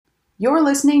You're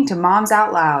listening to Moms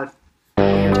Out Loud.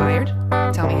 You're tired?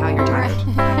 Tell me how you're tired.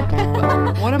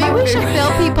 One of Maybe my we should favorite.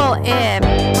 fill people in.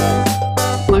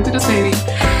 Look at this baby.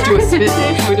 Do a spit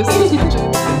take. Do a suspension.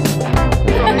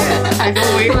 I go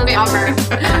away from the upper.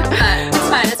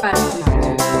 It's fine.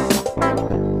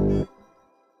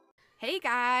 Hey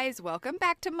guys, welcome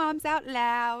back to Moms Out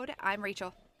Loud. I'm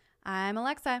Rachel. I'm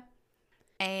Alexa.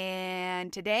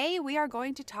 And today we are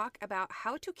going to talk about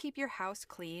how to keep your house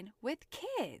clean with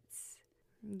kids.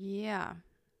 Yeah.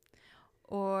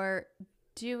 Or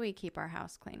do we keep our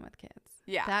house clean with kids?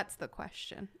 Yeah. That's the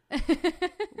question.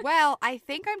 Well, I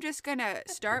think I'm just going to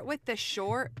start with the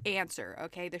short answer,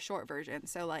 okay? The short version.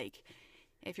 So like,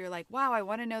 if you're like, wow, I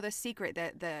want to know the secret,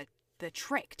 the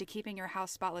trick to keeping your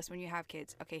house spotless when you have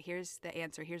kids. Okay, here's the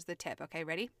answer. Here's the tip. Okay,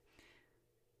 ready?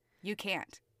 You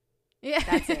can't. Yeah.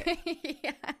 That's it.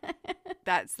 Yeah.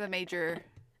 That's the major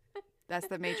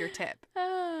tip.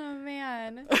 Oh,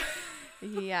 man.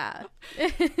 Yeah.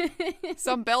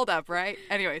 Some buildup, right?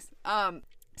 Anyways,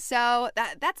 so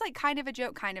that's like kind of a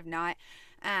joke, kind of not.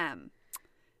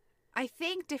 I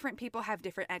think different people have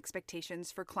different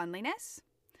expectations for cleanliness.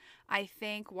 I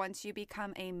think once you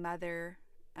become a mother,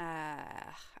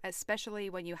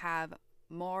 especially when you have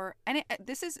more, and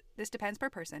this depends per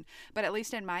person, but at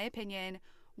least in my opinion,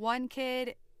 one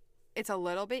kid, it's a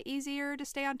little bit easier to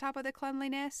stay on top of the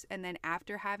cleanliness, and then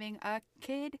after having a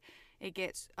kid, it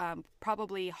gets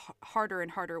probably harder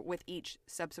and harder with each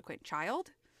subsequent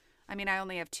child. I mean, I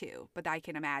only have two, but I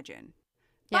can imagine.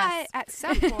 Yes. But at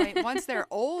some point, once they're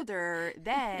older,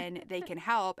 then they can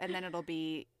help, and then it'll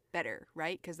be better,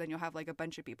 right? Because then you'll have like a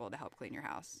bunch of people to help clean your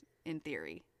house, in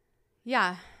theory.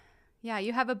 Yeah. Yeah.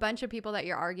 You have a bunch of people that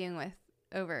you're arguing with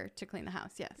over to clean the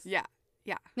house. Yes. Yeah.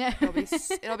 Yeah.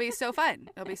 It'll be so fun.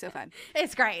 It'll be so fun.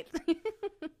 It's great.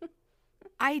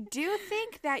 I do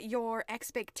think that your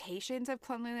expectations of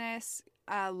cleanliness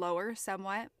lower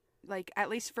somewhat. Like, at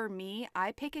least for me,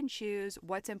 I pick and choose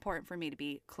what's important for me to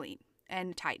be clean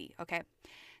and tidy, okay?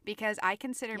 Because I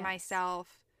consider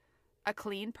myself a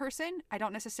clean person. I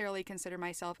don't necessarily consider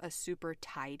myself a super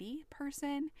tidy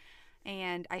person.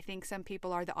 And I think some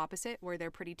people are the opposite, where they're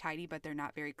pretty tidy, but they're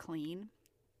not very clean.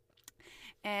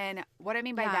 And what I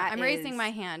mean by that I'm is... raising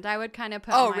my hand. I would kind of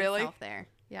put Oh, myself really? there.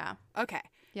 Yeah. Okay.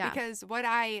 Yeah. Because what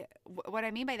I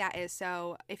mean by that is,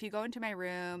 so if you go into my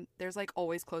room, there's like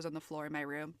always clothes on the floor in my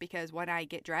room, because when I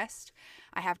get dressed,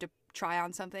 I have to try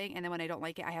on something, and then when I don't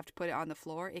like it, I have to put it on the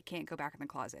floor. It can't go back in the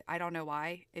closet. I don't know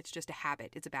why. It's just a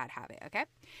habit. It's a bad habit, okay?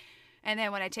 And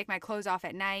then when I take my clothes off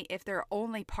at night, if they're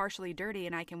only partially dirty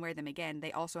and I can wear them again,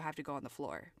 they also have to go on the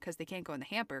floor, because they can't go in the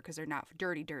hamper because they're not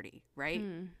dirty, right?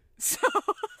 So...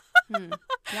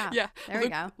 Yeah. There we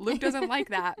go. Luke doesn't like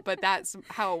that, but that's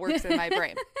how it works in my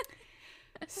brain.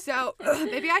 So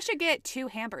maybe I should get two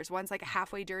hampers. One's like a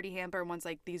halfway dirty hamper, and one's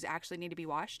like, these actually need to be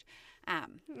washed,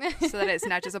 so that it's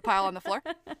not just a pile on the floor.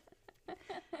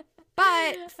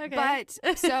 But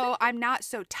so I'm not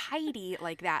so tidy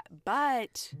like that,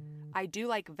 but I do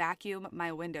like vacuum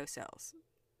my windowsills.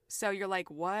 So you're like,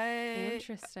 what?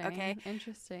 Interesting. Okay.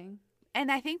 Interesting. And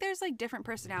I think there's like different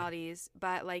personalities,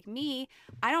 but like me,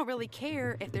 I don't really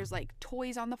care if there's like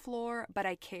toys on the floor, but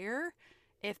I care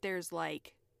if there's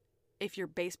like, if your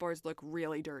baseboards look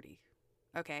really dirty.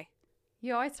 Okay.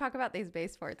 You always talk about these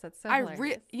baseboards. That's so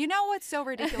hilarious. You know what's so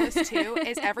ridiculous too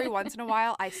is every once in a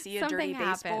while I see a dirty Something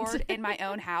happened. baseboard in my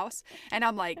own house, and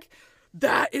I'm like,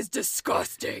 that is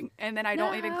disgusting. And then I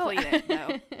don't even clean it.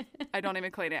 No, I don't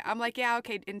even clean it. I'm like, yeah,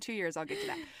 okay, in 2 years I'll get to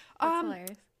that. That's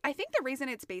hilarious. I think the reason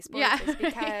it's baseboards is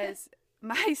because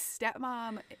my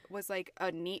stepmom was like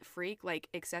a neat freak, like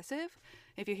excessive.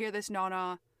 If you hear this,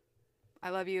 Nona,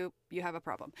 I love you. You have a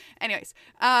problem. Anyways,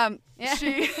 but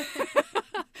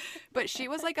she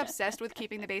was like obsessed with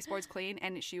keeping the baseboards clean,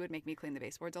 and she would make me clean the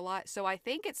baseboards a lot. So I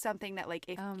think it's something that like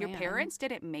if your parents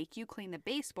didn't make you clean the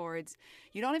baseboards,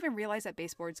 you don't even realize that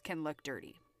baseboards can look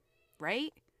dirty,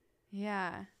 right?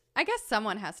 Yeah. I guess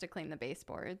someone has to clean the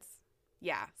baseboards.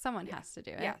 Yeah. Someone has to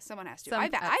do it. Yeah, someone has to. Some- I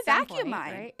at some vacuum point,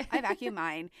 mine. right? I vacuum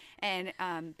mine, and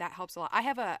that helps a lot. I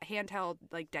have a handheld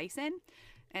like Dyson,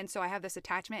 and so I have this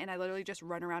attachment, and I literally just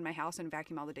run around my house and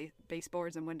vacuum all the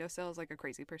baseboards and windowsills like a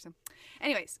crazy person.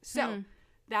 Anyways, so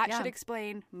that should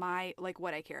explain my like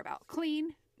what I care about.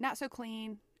 Clean, not so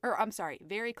clean, or I'm sorry,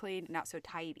 very clean, not so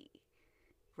tidy,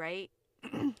 right?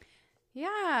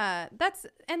 Yeah, that's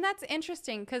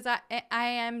interesting, because I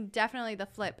am definitely the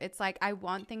flip. It's like I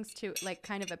want things to like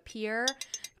kind of appear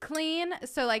clean,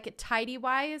 so like tidy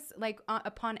wise, like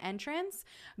upon entrance,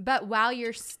 but while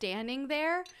you're standing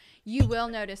there, you will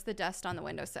notice the dust on the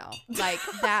windowsill. Like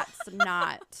that's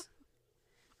not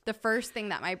the first thing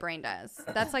that my brain does.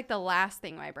 That's like the last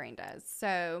thing my brain does.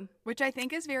 So, which I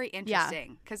think is very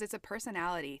interesting because it's a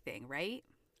personality thing, right?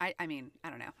 I mean,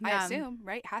 I don't know. I Yeah. assume,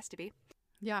 right? Has to be.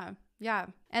 yeah. Yeah.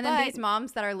 And then But- these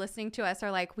moms that are listening to us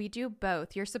are like, we do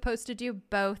both. You're supposed to do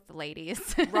both,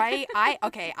 ladies. Right? I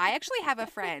actually have a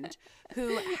friend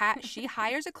who she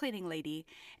hires a cleaning lady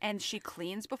and she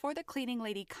cleans before the cleaning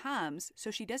lady comes,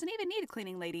 so she doesn't even need a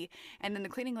cleaning lady. And then the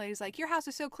cleaning lady's like, "Your house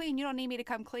is so clean, you don't need me to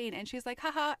come clean." And she's like,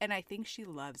 "Haha." And I think she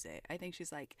loves it. I think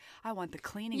she's like, "I want the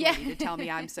cleaning Yeah. lady to tell me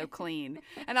I'm so clean."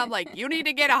 And I'm like, "You need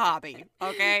to get a hobby,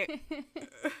 okay?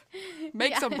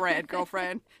 Make some bread,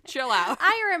 girlfriend. Chill out."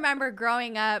 I remember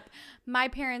growing up, my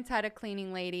parents had a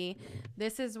cleaning lady.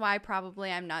 This is why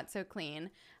probably I'm not so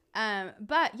clean.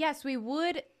 But yes, we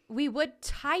would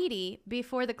tidy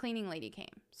before the cleaning lady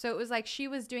came. So it was like she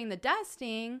was doing the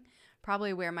dusting,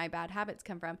 probably where my bad habits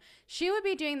come from. She would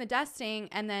be doing the dusting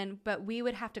but we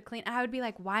would have to clean. I would be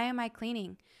like, why am I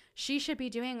cleaning? She should be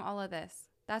doing all of this.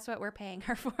 That's what we're paying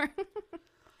her for.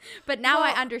 But now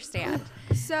I understand.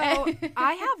 So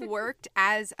I have worked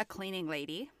as a cleaning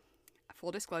lady.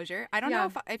 Full disclosure. I don't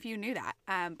know if you knew that.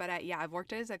 But I've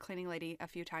worked as a cleaning lady a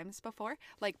few times before.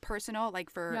 Like personal, like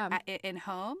for in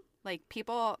home. Like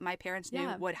people my parents knew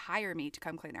would hire me to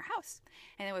come clean their house.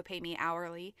 And they would pay me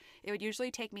hourly. It would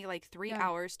usually take me like 3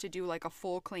 hours to do like a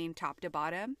full clean top to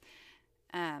bottom.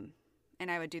 And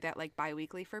I would do that like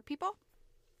bi-weekly for people.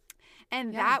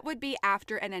 And that would be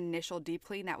after an initial deep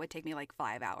clean that would take me like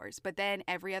 5 hours. But then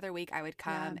every other week I would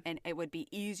come and it would be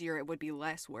easier. It would be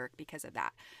less work because of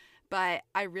that. But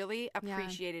I really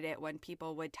appreciated it when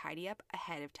people would tidy up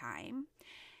ahead of time.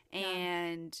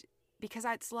 And because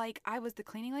it's like I was the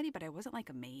cleaning lady, but I wasn't like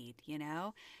a maid, you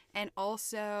know? And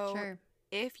also,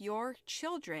 if your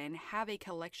children have a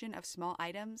collection of small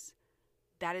items,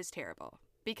 that is terrible.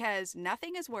 Because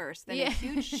nothing is worse than a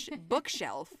huge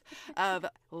bookshelf of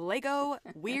Lego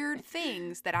weird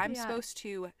things that I'm supposed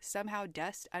to somehow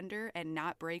dust under and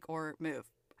not break or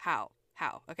move. How?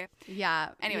 Okay? Yeah.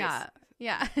 Anyways.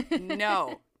 Yeah.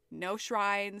 No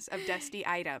shrines of dusty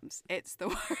items. It's the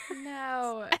worst.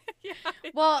 No.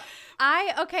 Well,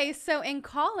 so in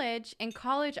college,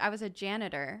 I was a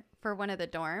janitor for one of the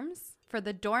dorms, for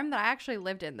the dorm that I actually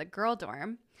lived in, the girl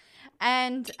dorm.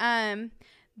 And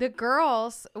the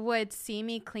girls would see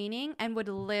me cleaning and would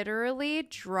literally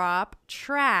drop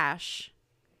trash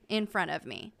in front of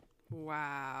me.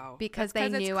 Wow. Because they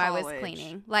knew I was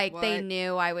cleaning. Like they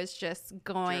knew I was just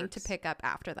going to pick up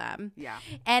after them. Yeah.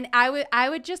 And I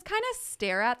would just kind of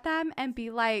stare at them and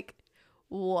be like,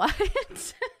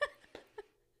 what?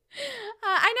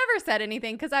 I never said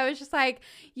anything because I was just like,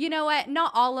 you know what?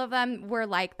 Not all of them were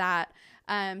like that.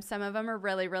 Some of them are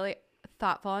really, really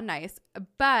thoughtful and nice.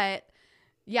 But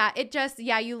yeah,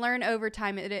 you learn over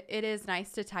time. It is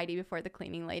nice to tidy before the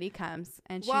cleaning lady comes.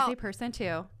 And she's a person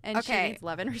too. And she needs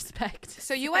love and respect.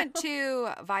 So you went to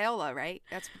Viola, right?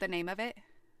 That's the name of it?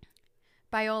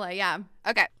 Biola, yeah.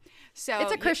 Okay. So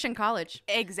it's a Christian college.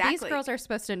 Exactly. These girls are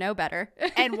supposed to know better.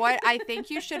 And what I think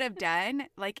you should have done,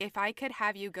 like if I could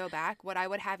have you go back, what I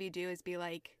would have you do is be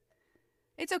like,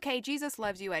 it's okay. Jesus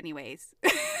loves you anyways.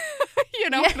 You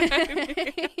know what I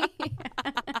mean?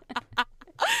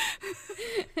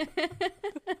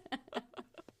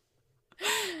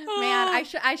 Man,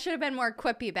 I should have been more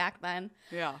quippy back then.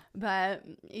 Yeah. But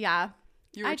yeah.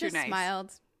 You were I too just nice.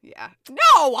 smiled. Yeah.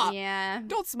 No! Yeah.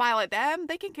 Don't smile at them.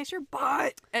 They can kiss your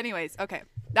butt. Anyways, okay.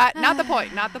 Not the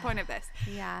point. Not the point of this.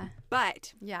 Yeah.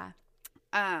 But yeah.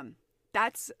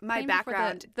 That's my Clean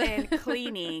background before in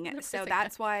cleaning. So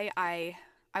that's why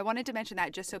I wanted to mention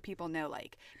that just so people know,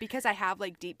 like, because I have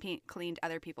like deep cleaned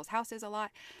other people's houses a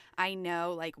lot, I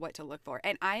know like what to look for.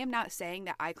 And I am not saying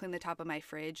that I clean the top of my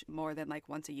fridge more than like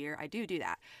once a year. I do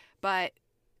that. But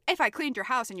if I cleaned your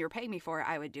house and you were paying me for it,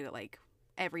 I would do it like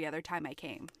every other time I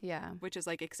came. Yeah. Which is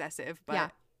like excessive,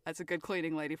 but that's a good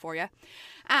cleaning lady for you.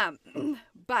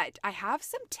 But I have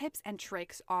some tips and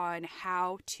tricks on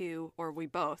how to, or we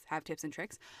both have tips and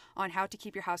tricks on how to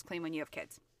keep your house clean when you have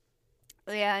kids.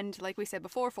 And like we said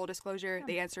before, full disclosure,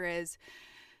 the answer is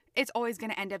it's always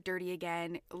going to end up dirty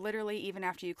again. Literally, even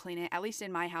after you clean it, at least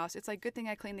in my house, it's like good thing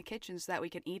I cleaned the kitchen so that we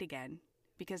can eat again,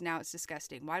 because now it's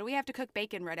disgusting. Why do we have to cook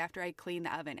bacon right after I clean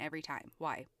the oven every time?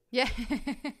 Why? Yeah.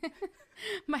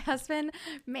 My husband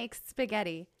makes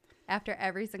spaghetti after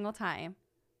every single time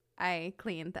I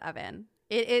clean the oven.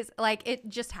 It is like, it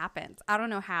just happens. I don't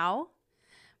know how,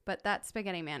 but that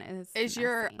spaghetti man is Is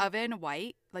your messy. oven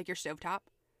white, like your stovetop?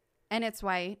 And it's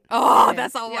white. Oh,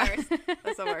 that's the worst.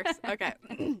 That's the worst. Okay.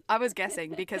 I was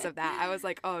guessing because of that. I was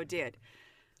like, oh, dude.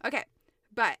 Okay.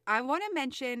 But I want to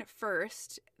mention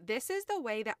first, this is the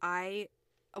way that I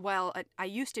well, I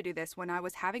used to do this when I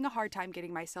was having a hard time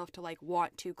getting myself to like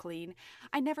want to clean.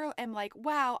 I never am like,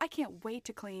 wow, I can't wait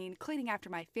to clean. Cleaning after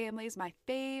my family is my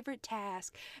favorite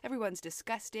task. Everyone's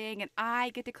disgusting and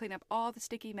I get to clean up all the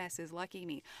sticky messes. Lucky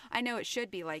me. I know it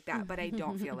should be like that, but I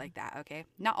don't feel like that, okay?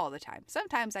 Not all the time.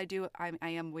 Sometimes I do. I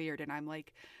am weird and I'm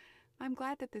like, I'm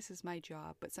glad that this is my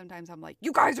job, but sometimes I'm like,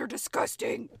 you guys are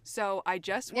disgusting. So I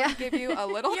just want to give you a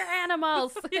little You're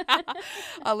animals. yeah,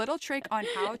 a little trick on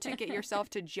how to get yourself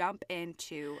to jump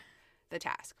into the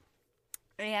task.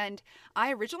 And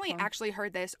I originally actually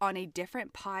heard this on a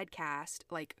different podcast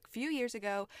like a few years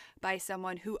ago by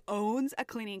someone who owns a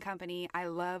cleaning company. I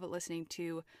love listening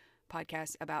to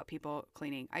podcasts about people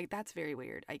cleaning. That's very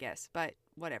weird, I guess, but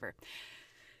whatever.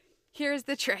 Here's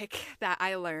the trick that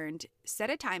I learned. Set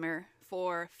a timer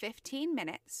for 15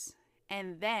 minutes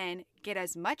and then get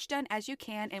as much done as you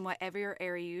can in whatever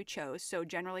area you chose. So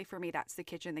generally for me, that's the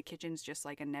kitchen. The kitchen's just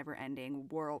like a never-ending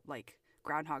world, like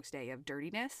Groundhog's Day of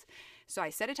dirtiness. So I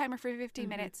set a timer for 15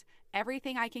 minutes.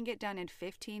 Everything I can get done in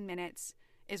 15 minutes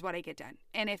is what I get done.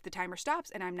 And if the timer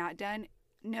stops and I'm not done,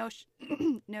 no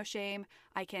shame.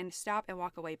 I can stop and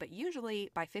walk away. But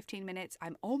usually by 15 minutes,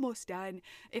 I'm almost done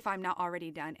if I'm not already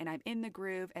done and I'm in the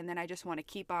groove and then I just want to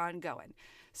keep on going.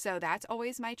 So that's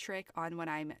always my trick on when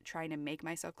I'm trying to make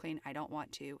myself clean. I don't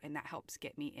want to. And that helps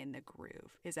get me in the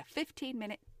groove is a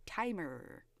 15-minute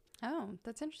timer. Oh,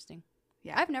 that's interesting.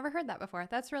 Yeah. I've never heard that before.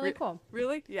 That's really cool.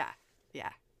 Really? Yeah. Yeah.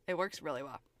 It works really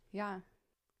well. Yeah.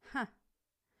 Huh.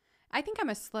 I think I'm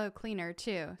a slow cleaner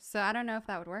too, so I don't know if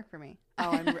that would work for me.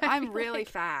 Oh, I'm really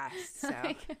fast, so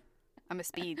I'm a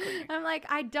speed cleaner. I'm like,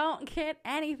 I don't get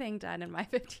anything done in my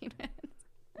 15 minutes.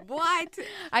 What?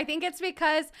 I think it's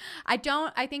because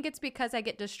I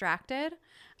get distracted.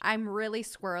 I'm really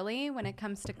squirrely when it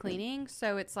comes to cleaning,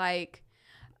 so it's like,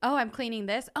 oh, I'm cleaning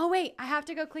this. Oh, wait, I have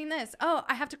to go clean this. Oh,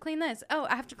 I have to clean this. Oh,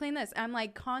 I have to clean this. I'm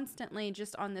like constantly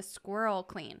just on this squirrel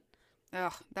clean.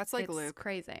 Ugh, that's like it's Luke.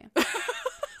 Crazy.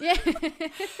 Yeah.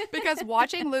 Because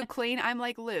watching Luke clean, I'm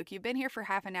like, Luke, you've been here for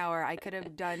half an hour. I could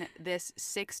have done this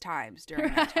 6 times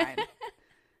during that time.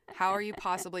 How are you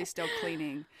possibly still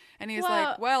cleaning? And he's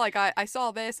like, well, like I saw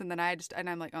this and then and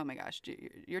I'm like, oh my gosh,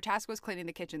 your task was cleaning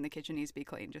the kitchen. The kitchen needs to be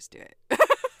clean. Just do it.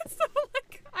 So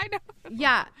like, I know.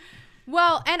 Yeah.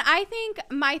 Well, and I think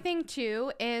my thing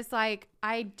too is like,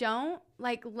 I don't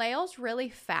like Lael's really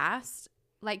fast,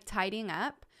 like tidying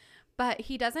up, but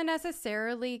he doesn't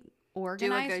necessarily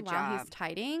organize while he's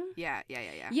tidying. Yeah.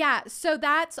 Yeah. So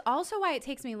that's also why it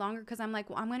takes me longer because I'm like,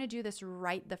 well, I'm going to do this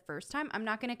right the first time. I'm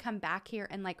not going to come back here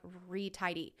and like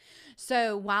re-tidy.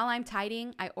 So while I'm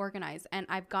tidying, I organize. And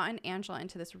I've gotten Angela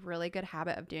into this really good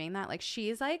habit of doing that. Like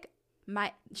she's like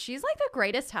the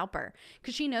greatest helper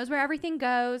because she knows where everything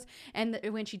goes. And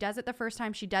when she does it the first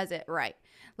time, she does it right.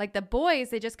 Like the boys,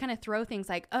 they just kind of throw things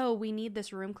like, oh, we need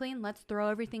this room clean. Let's throw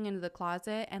everything into the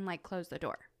closet and like close the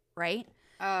door. Right.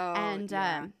 Oh, and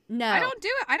yeah. No, I don't do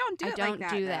it. I don't do it like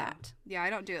that. Do that. Yeah,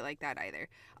 I don't do it like that either.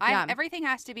 Yeah. Everything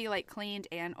has to be like cleaned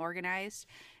and organized.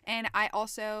 And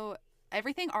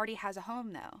everything already has a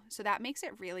home though. So that makes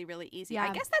it really, really easy. Yeah.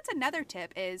 I guess that's another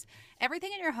tip is everything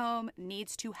in your home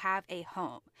needs to have a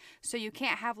home. So you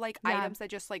can't have like items that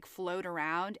just like float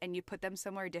around and you put them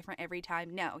somewhere different every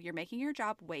time. No, you're making your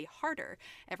job way harder.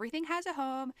 Everything has a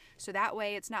home. So that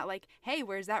way it's not like, hey,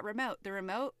 where's that remote? The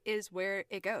remote is where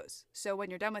it goes. So when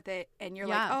you're done with it and you're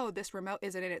like, oh, this remote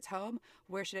isn't in its home,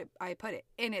 where should I put it?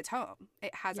 In its home.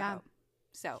 It has a home.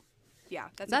 So yeah,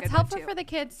 that's helpful for the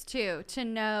kids too, to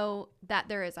know that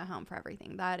there is a home for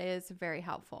everything. That is very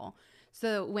helpful.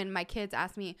 So when my kids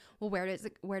ask me, well, where does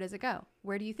it go?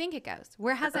 Where do you think it goes?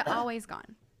 Where has it always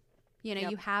gone? You know,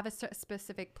 you have a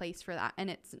specific place for that. And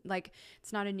it's like,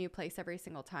 it's not a new place every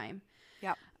single time.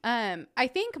 Yep. I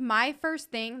think my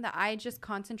first thing that I just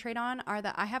concentrate on are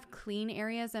that I have clean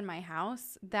areas in my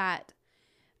house that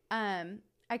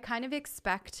I kind of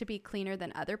expect to be cleaner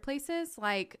than other places.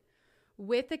 Like,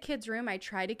 with the kids' room, I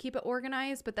try to keep it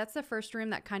organized, but that's the first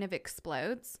room that kind of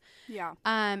explodes. Yeah.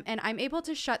 And I'm able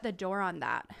to shut the door on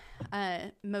that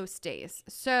most days.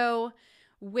 So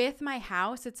with my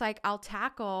house, it's like I'll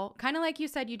tackle, kind of like you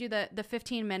said, you do the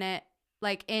 15-minute,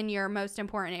 like in your most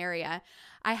important area.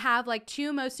 I have like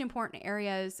 2 most important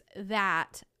areas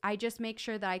that I just make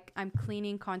sure that I'm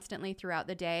cleaning constantly throughout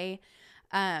the day.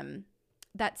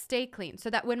 That stay clean so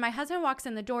that when my husband walks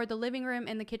in the door, the living room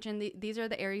and the kitchen, these are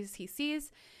the areas he sees.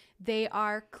 They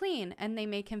are clean and they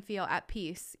make him feel at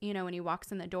peace, you know, when he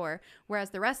walks in the door. Whereas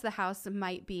the rest of the house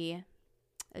might be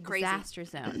a disaster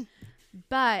zone.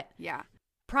 But yeah,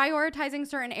 prioritizing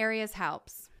certain areas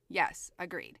helps. Yes,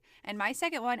 agreed. And my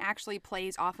second one actually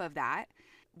plays off of that.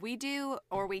 we do,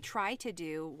 or we try to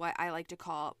do, what I like to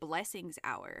call blessings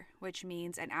hour, which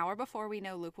means an hour before we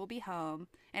know Luke will be home.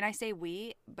 And I say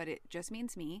we, but it just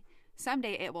means me.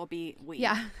 Someday it will be we.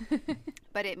 Yeah.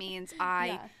 But it means I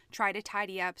Yeah. try to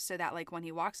tidy up so that, like, when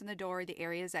he walks in the door, the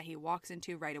areas that he walks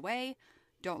into right away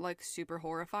don't look super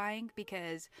horrifying,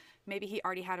 because maybe he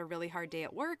already had a really hard day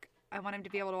at work. I want him to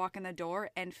be able to walk in the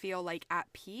door and feel like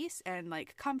at peace and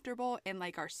like comfortable in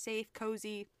like our safe,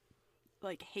 cozy,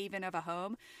 like haven of a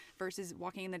home, versus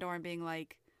walking in the door and being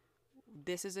like,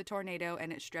 this is a tornado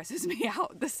and it stresses me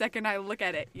out the second I look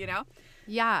at it, you know?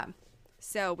 Yeah.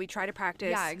 So we try to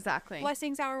practice Yeah, exactly.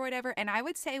 blessings hour or whatever. And I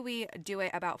would say we do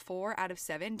it about 4 out of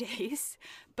 7 days,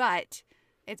 but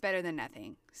it's better than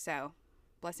nothing. So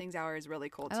blessings hour is really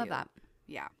cool too. I love that.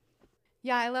 Yeah.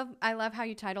 Yeah, I love how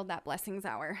you titled that blessings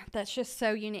hour. That's just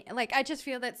so unique. Like, I just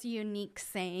feel that's a unique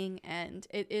saying, and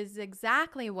it is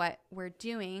exactly what we're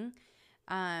doing.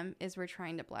 Is we're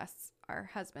trying to bless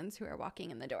our husbands who are walking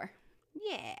in the door.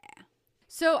 Yeah.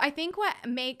 So I think what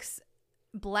makes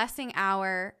blessing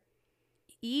hour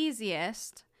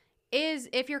easiest is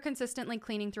if you're consistently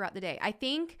cleaning throughout the day. I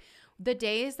think the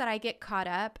days that I get caught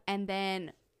up and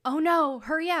then, oh no,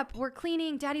 hurry up, we're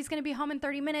cleaning, daddy's gonna be home in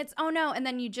 30 minutes, oh no, and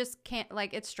then you just can't,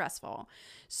 like, it's stressful.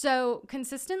 So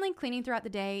consistently cleaning throughout the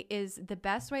day is the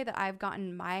best way that I've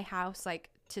gotten my house,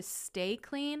 like, to stay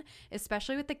clean,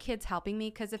 especially with the kids helping me,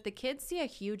 because if the kids see a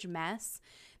huge mess,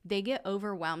 they get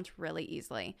overwhelmed really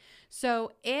easily.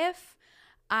 So if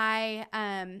I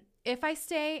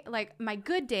stay, like, my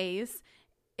good days,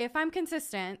 if I'm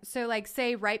consistent, so like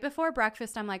say right before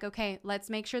breakfast, I'm like, okay, let's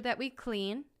make sure that we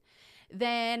clean.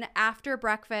 Then after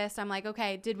breakfast, I'm like,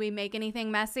 okay, did we make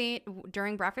anything messy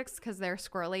during breakfast? Because they're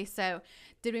squirrely. So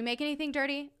did we make anything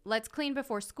dirty? Let's clean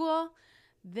before school.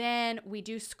 Then we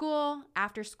do school.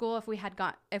 After school, if we had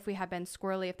been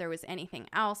squirrely, if there was anything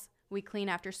else, we clean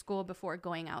after school before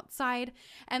going outside.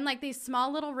 And like these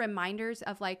small little reminders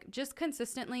of like just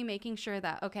consistently making sure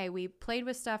that, okay, we played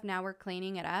with stuff, now we're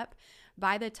cleaning it up.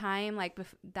 By the time like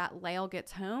that Lael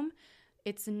gets home,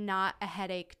 it's not a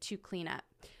headache to clean up.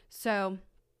 So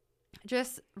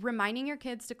just reminding your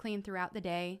kids to clean throughout the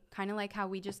day, kind of like how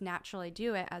we just naturally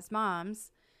do it as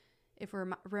moms. If we're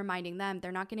reminding them,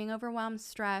 they're not getting overwhelmed,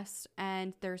 stressed,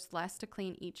 and there's less to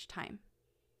clean each time.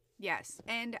 Yes.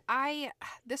 And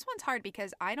this one's hard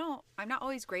because I'm not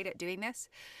always great at doing this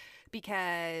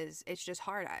because it's just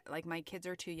hard. Like my kids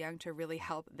are too young to really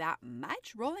help that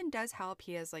much. Roland does help.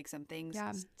 He has like some things,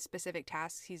 specific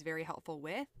tasks he's very helpful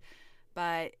with.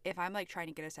 But if I'm like trying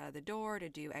to get us out of the door to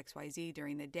do XYZ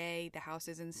during the day, the house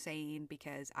is insane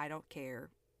because I don't care.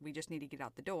 We just need to get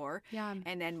out the door. Yeah.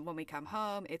 And then when we come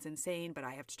home, it's insane, but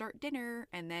I have to start dinner.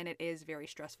 And then it is very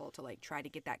stressful to like try to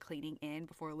get that cleaning in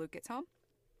before Luke gets home.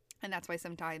 And that's why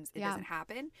sometimes it doesn't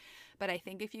happen. But I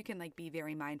think if you can like be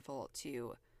very mindful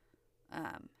to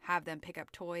have them pick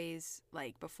up toys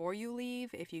like before you leave,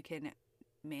 if you can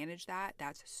manage that,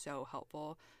 that's so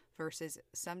helpful. Versus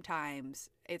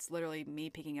sometimes it's literally me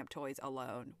picking up toys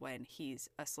alone when he's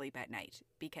asleep at night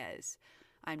because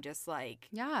I'm just like,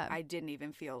 I didn't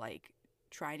even feel like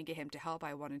trying to get him to help.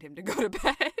 I wanted him to go to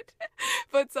bed.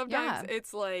 But sometimes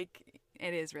it's like,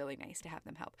 it is really nice to have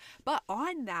them help. But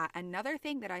on that, another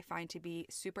thing that I find to be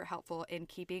super helpful in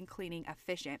keeping cleaning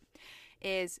efficient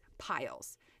is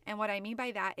piles. And what I mean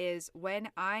by that is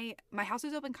my house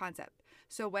is open concept.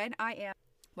 So when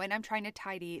I'm trying to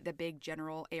tidy the big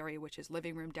general area, which is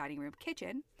living room, dining room,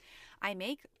 kitchen, I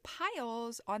make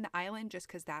piles on the island just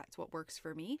because that's what works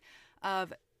for me,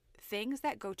 of things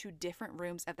that go to different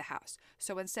rooms of the house.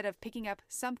 So instead of picking up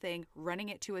something, running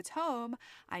it to its home,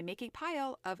 I make a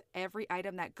pile of every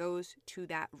item that goes to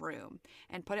that room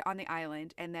and put it on the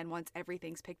island. And then once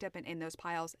everything's picked up and in those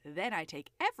piles, then I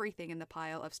take everything in the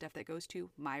pile of stuff that goes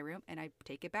to my room and I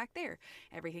take it back there.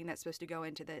 Everything that's supposed to go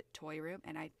into the toy room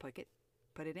and I put it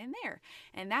in there.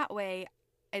 And that way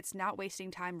it's not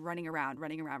wasting time running around.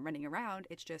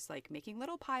 It's just like making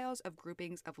little piles of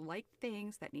groupings of like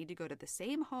things that need to go to the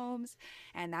same homes.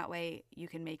 And that way you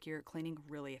can make your cleaning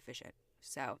really efficient.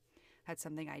 So that's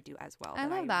something I do as well. I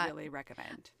love that. Really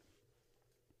recommend.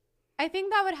 I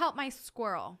think that would help my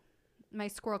squirrel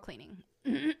cleaning.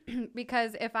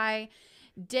 Because if I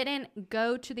didn't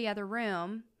go to the other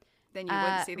room, then you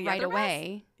wouldn't see the right other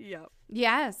away. Mess. Yep.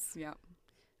 Yes. Yep.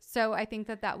 So I think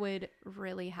that would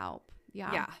really help.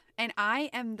 Yeah. And I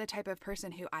am the type of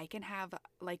person who I can have,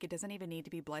 like, it doesn't even need to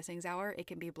be blessings hour. It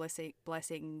can be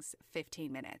blessings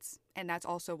 15 minutes. And that's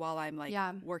also while I'm like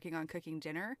working on cooking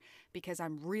dinner because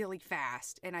I'm really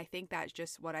fast. And I think that's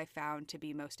just what I found to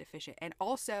be most efficient. And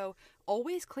also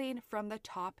always clean from the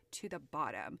top to the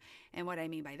bottom. And what I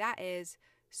mean by that is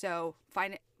So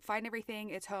find everything.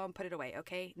 It's home. Put it away.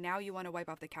 Okay. Now you want to wipe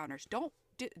off the counters.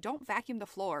 Don't vacuum the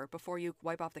floor before you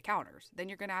wipe off the counters. Then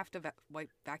you're gonna have to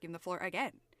vacuum the floor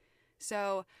again.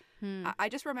 So I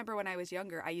just remember when I was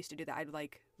younger, I used to do that. I'd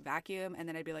like vacuum and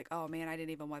then I'd be like, oh man, I didn't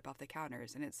even wipe off the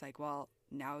counters. And it's like, well,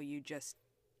 now you just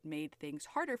made things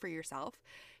harder for yourself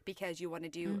because you want to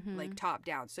do like top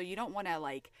down. So you don't want to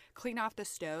like clean off the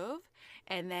stove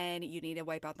and then you need to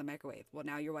wipe out the microwave. Well,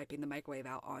 now you're wiping the microwave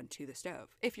out onto the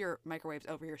stove. If your microwave's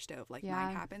over your stove, like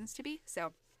mine happens to be.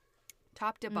 So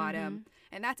top to bottom,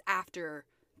 and that's after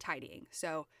tidying.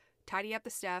 So tidy up the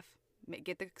stuff,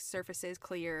 get the surfaces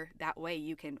clear. That way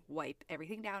you can wipe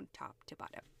everything down top to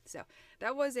bottom. So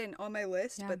that wasn't on my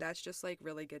list, but that's just like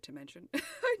really good to mention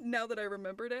now that I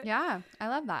remembered it. Yeah, I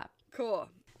love that. Cool.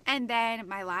 And then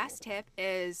my last tip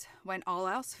is when all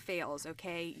else fails,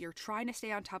 okay? You're trying to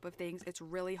stay on top of things. It's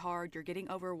really hard. You're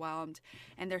getting overwhelmed.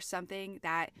 And there's something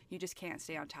that you just can't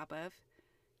stay on top of.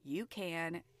 You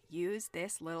can use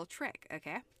this little trick,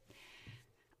 okay?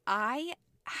 I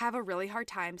have a really hard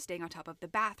time staying on top of the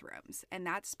bathrooms. And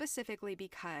that's specifically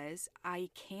because I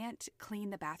can't clean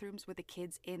the bathrooms with the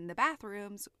kids in the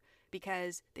bathrooms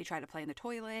because they try to play in the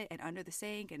toilet and under the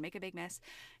sink and make a big mess.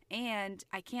 And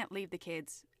I can't leave the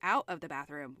kids out of the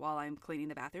bathroom while I'm cleaning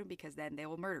the bathroom because then they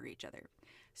will murder each other.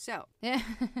 So the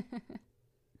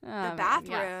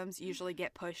bathrooms usually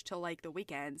get pushed to like the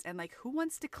weekends. And like, who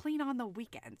wants to clean on the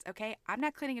weekends? Okay. I'm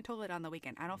not cleaning a toilet on the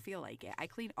weekend. I don't feel like it. I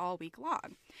clean all week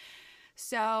long.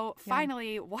 So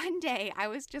finally, one day I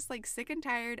was just like sick and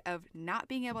tired of not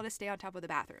being able to stay on top of the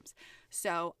bathrooms.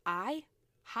 So I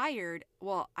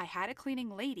had a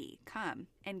cleaning lady come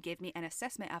and give me an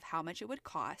assessment of how much it would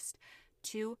cost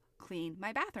to clean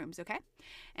my bathrooms, okay?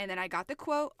 And then I got the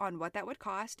quote on what that would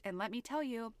cost, and let me tell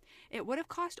you, it would have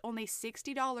cost only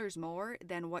 $60 more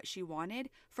than what she wanted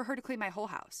for her to clean my whole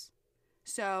house.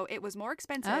 So it was more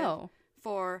expensive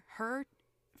for her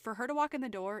to walk in the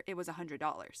door. It was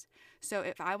 $100. So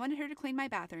if I wanted her to clean my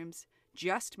bathrooms,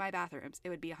 just my bathrooms, it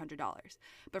would be $100.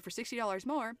 But for $60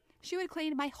 more, she would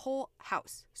clean my whole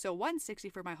house. So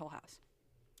 $160 for my whole house.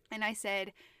 And I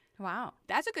said, wow,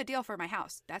 that's a good deal for my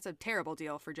house. That's a terrible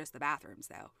deal for just the bathrooms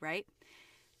though, right?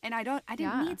 And I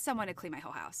didn't need someone to clean my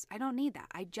whole house. I don't need that.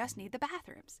 I just need the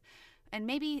bathrooms. And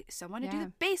maybe someone to do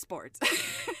the baseboards.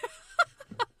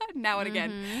 Now and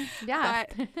again. Yeah.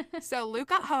 But so Luke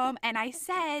got home and I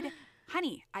said,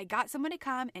 honey, I got someone to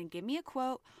come and give me a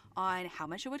quote on how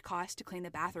much it would cost to clean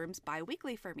the bathrooms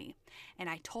bi-weekly for me. And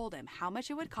I told him how much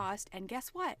it would cost. And guess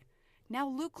what? Now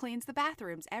Luke cleans the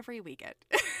bathrooms every weekend.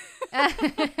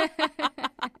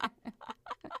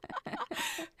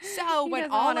 So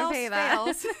when all else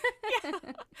fails,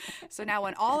 So now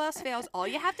when all else fails, all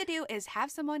you have to do is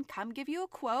have someone come give you a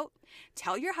quote,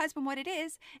 tell your husband what it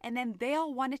is, and then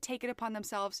they'll want to take it upon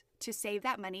themselves to save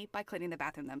that money by cleaning the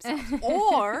bathroom themselves.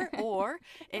 Or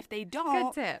if they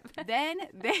don't, good tip. then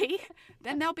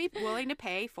they'll be willing to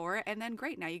pay for it, and then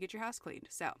great, now you get your house cleaned.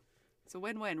 So it's a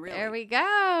win-win, really. There we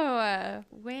go.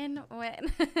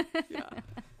 Win-win. Yeah.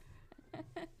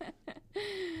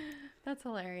 That's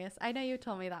hilarious. I know you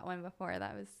told me that one before.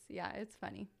 That was, it's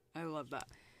funny. I love that.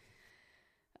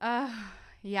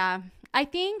 Yeah. I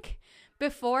think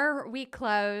before we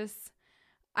close,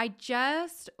 I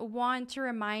just want to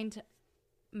remind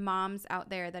moms out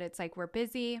there that it's like we're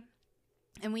busy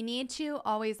and we need to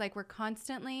always, like,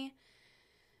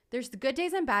 there's the good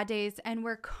days and bad days, and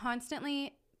we're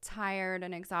constantly tired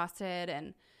and exhausted,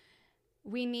 and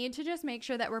we need to just make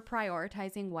sure that we're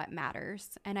prioritizing what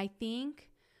matters. And I think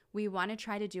we want to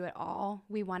try to do it all.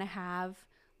 We want to have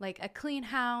like a clean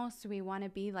house. We want to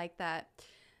be like that,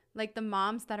 like the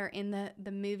moms that are in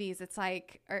the movies. It's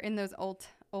like, or in those old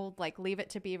like Leave It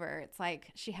to Beaver. It's like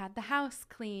she had the house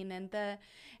clean and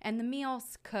the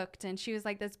meals cooked, and she was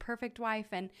like this perfect wife.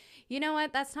 And you know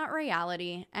what? That's not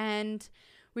reality. And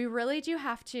we really do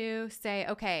have to say,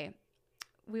 okay,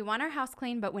 we want our house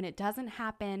clean, but when it doesn't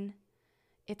happen,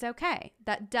 it's okay.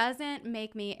 That doesn't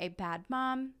make me a bad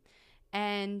mom.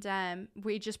 And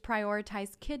we just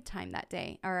prioritize kid time that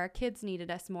day, or our kids needed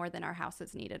us more than our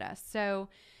houses needed us. So,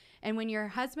 and when your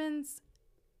husbands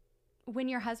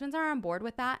are on board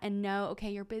with that and know,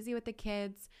 okay, you're busy with the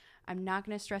kids, I'm not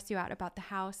going to stress you out about the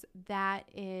house. That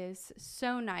is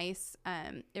so nice.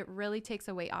 It really takes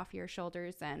a weight off your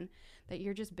shoulders, and that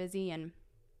you're just busy and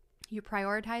you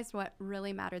prioritized what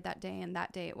really mattered that day, and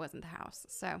that day it wasn't the house.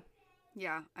 So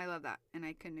yeah, I love that, and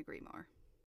I couldn't agree more.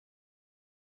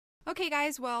 Okay,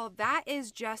 guys, well, that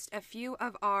is just a few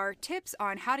of our tips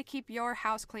on how to keep your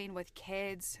house clean with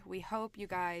kids. We hope you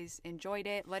guys enjoyed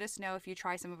it. Let us know if you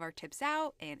try some of our tips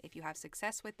out and if you have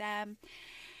success with them.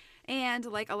 And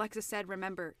like Alexa said,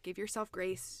 remember, give yourself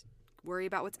grace. Worry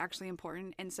about what's actually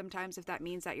important. And sometimes if that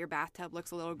means that your bathtub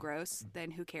looks a little gross,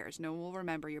 then who cares? No one will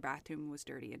remember your bathroom was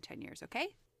dirty in 10 years, okay?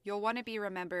 You'll want to be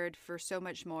remembered for so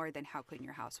much more than how clean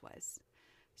your house was.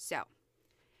 So,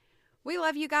 we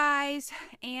love you guys,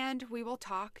 and we will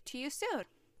talk to you soon.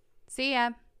 See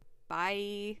ya.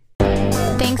 Bye.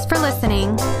 Thanks for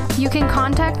listening. You can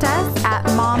contact us at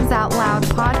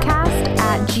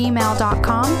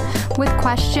momsoutloudpodcast@gmail.com with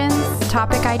questions,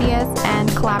 topic ideas, and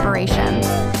collaborations.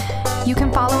 You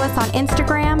can follow us on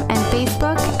Instagram and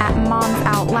Facebook at Moms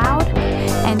Out Loud.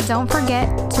 And don't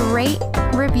forget to rate,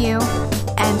 review,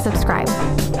 and subscribe.